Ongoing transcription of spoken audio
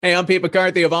Hey, I'm Pete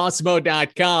McCarthy of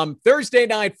Awesemo.com. Thursday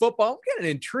night football. We got an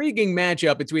intriguing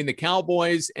matchup between the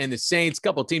Cowboys and the Saints. A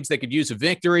couple of teams that could use a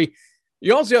victory.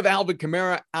 You also have Alvin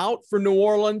Kamara out for New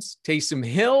Orleans. Taysom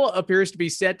Hill appears to be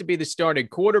set to be the starting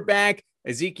quarterback.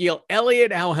 Ezekiel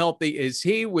Elliott, how healthy is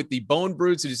he with the bone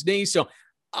bruise in his knee? So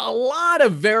a lot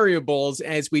of variables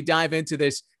as we dive into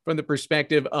this from the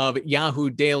perspective of Yahoo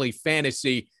Daily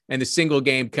Fantasy and the single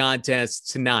game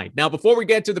contest tonight. Now, before we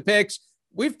get to the picks,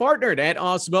 we've partnered at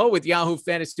Awesemo with Yahoo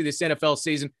Fantasy this NFL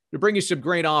season to bring you some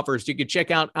great offers. You can check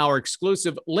out our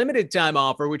exclusive limited time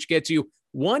offer, which gets you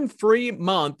 1 free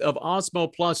month of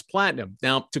Awesemo Plus Platinum.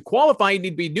 Now, to qualify, you need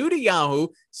to be new to Yahoo.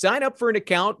 Sign up for an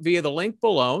account via the link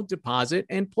below, deposit,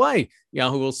 and play.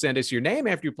 Yahoo will send us your name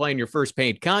after you play in your first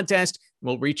paid contest.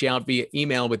 We'll reach out via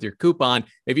email with your coupon.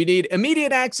 If you need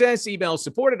immediate access, email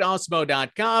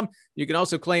support@awesemo.com. You can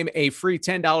also claim a free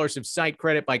 $10 of site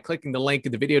credit by clicking the link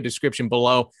in the video description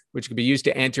below, which can be used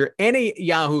to enter any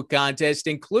Yahoo contest,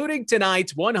 including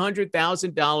tonight's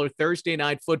 $100,000 Thursday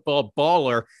Night Football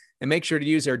Baller. And make sure to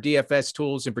use our DFS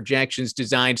tools and projections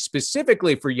designed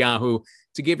specifically for Yahoo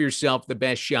to give yourself the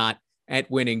best shot at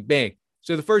winning big.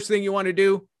 So the first thing you want to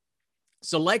do,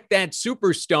 select that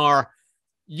superstar.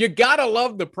 You got to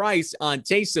love the price on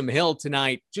Taysom Hill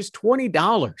tonight, just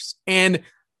 $20. And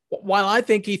while I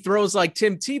think he throws like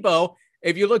Tim Tebow,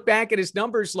 if you look back at his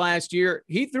numbers last year,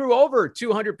 he threw over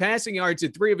 200 passing yards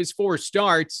in 3 of his 4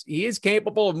 starts. He is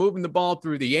capable of moving the ball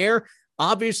through the air.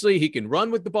 Obviously, he can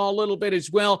run with the ball a little bit as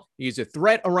well. He's a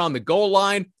threat around the goal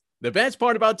line. The best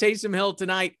part about Taysom Hill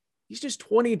tonight, he's just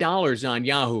 $20 on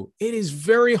Yahoo. It is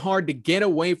very hard to get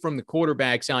away from the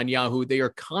quarterbacks on Yahoo. They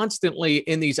are constantly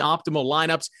in these optimal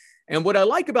lineups. And what I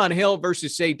like about Hill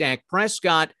versus, say, Dak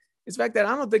Prescott is the fact that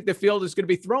I don't think the field is going to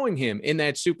be throwing him in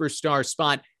that superstar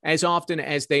spot as often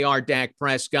as they are Dak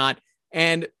Prescott.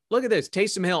 And look at this,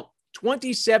 Taysom Hill,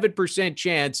 27%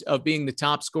 chance of being the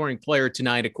top scoring player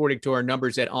tonight, according to our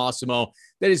numbers at Awesemo.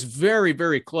 That is very,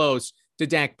 very close to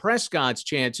Dak Prescott's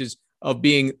chances of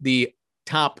being the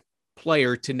top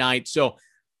player tonight. So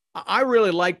I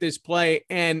really like this play.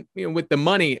 And with the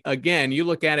money, again, you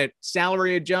look at it,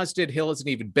 salary adjusted, Hill is an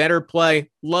even better play.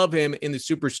 Love him in the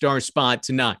superstar spot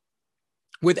tonight.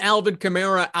 With Alvin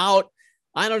Kamara out,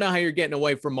 I don't know how you're getting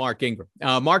away from Mark Ingram.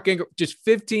 Mark Ingram, just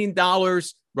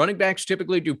 $15. Running backs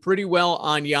typically do pretty well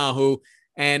on Yahoo.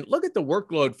 And look at the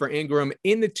workload for Ingram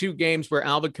in the 2 games where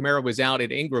Alvin Kamara was out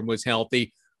and Ingram was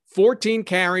healthy. 14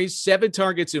 carries, 7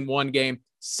 targets in 1 game,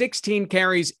 16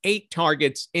 carries, 8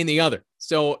 targets in the other.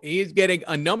 So he's getting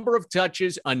a number of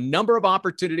touches, a number of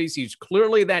opportunities. He's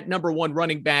clearly that number 1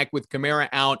 running back with Kamara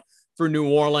out for New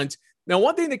Orleans. Now,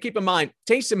 one thing to keep in mind,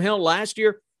 Taysom Hill last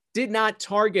year did not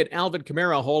target Alvin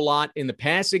Kamara a whole lot in the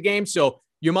passing game. So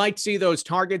you might see those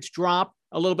targets drop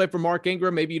a little bit for Mark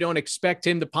Ingram. Maybe you don't expect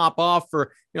him to pop off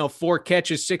for, 4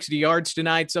 catches, 60 yards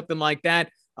tonight, something like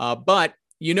that. But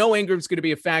Ingram's going to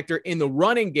be a factor in the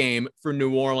running game for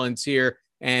New Orleans here.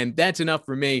 And that's enough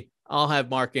for me. I'll have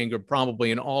Mark Ingram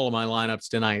probably in all of my lineups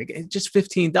tonight. Just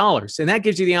 $15. And that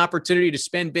gives you the opportunity to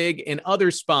spend big in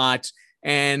other spots.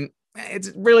 And it's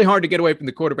really hard to get away from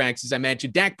the quarterbacks, as I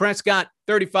mentioned. Dak Prescott,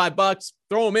 $35.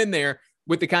 Throw him in there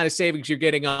with the kind of savings you're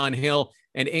getting on Hill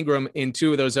and Ingram in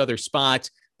 2 of those other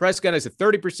spots. Prescott has a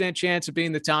 30% chance of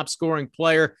being the top scoring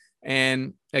player.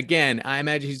 And again, I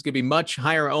imagine he's going to be much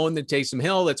higher owned than Taysom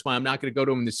Hill. That's why I'm not going to go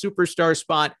to him in the superstar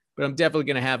spot, but I'm definitely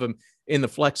going to have him in the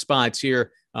flex spots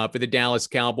here for the Dallas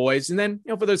Cowboys. And then,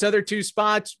 for those other 2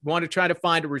 spots, want to try to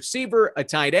find a receiver, a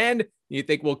tight end. You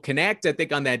think we'll connect? I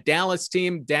think on that Dallas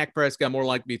team, Dak Prescott more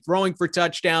likely to be throwing for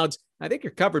touchdowns. I think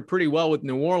you're covered pretty well with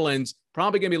New Orleans.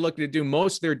 Probably going to be looking to do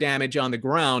most of their damage on the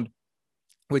ground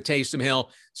with Taysom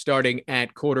Hill starting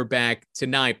at quarterback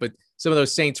tonight. But some of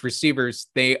those Saints receivers,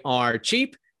 they are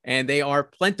cheap and they are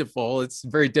plentiful. It's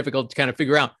very difficult to kind of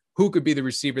figure out who could be the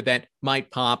receiver that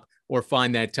might pop or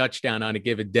find that touchdown on a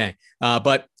given day.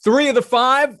 But 3 of the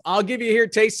 5, I'll give you here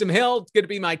Taysom Hill. It's going to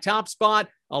be my top spot.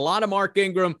 A lot of Mark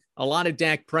Ingram, a lot of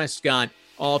Dak Prescott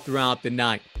all throughout the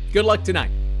night. Good luck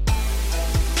tonight.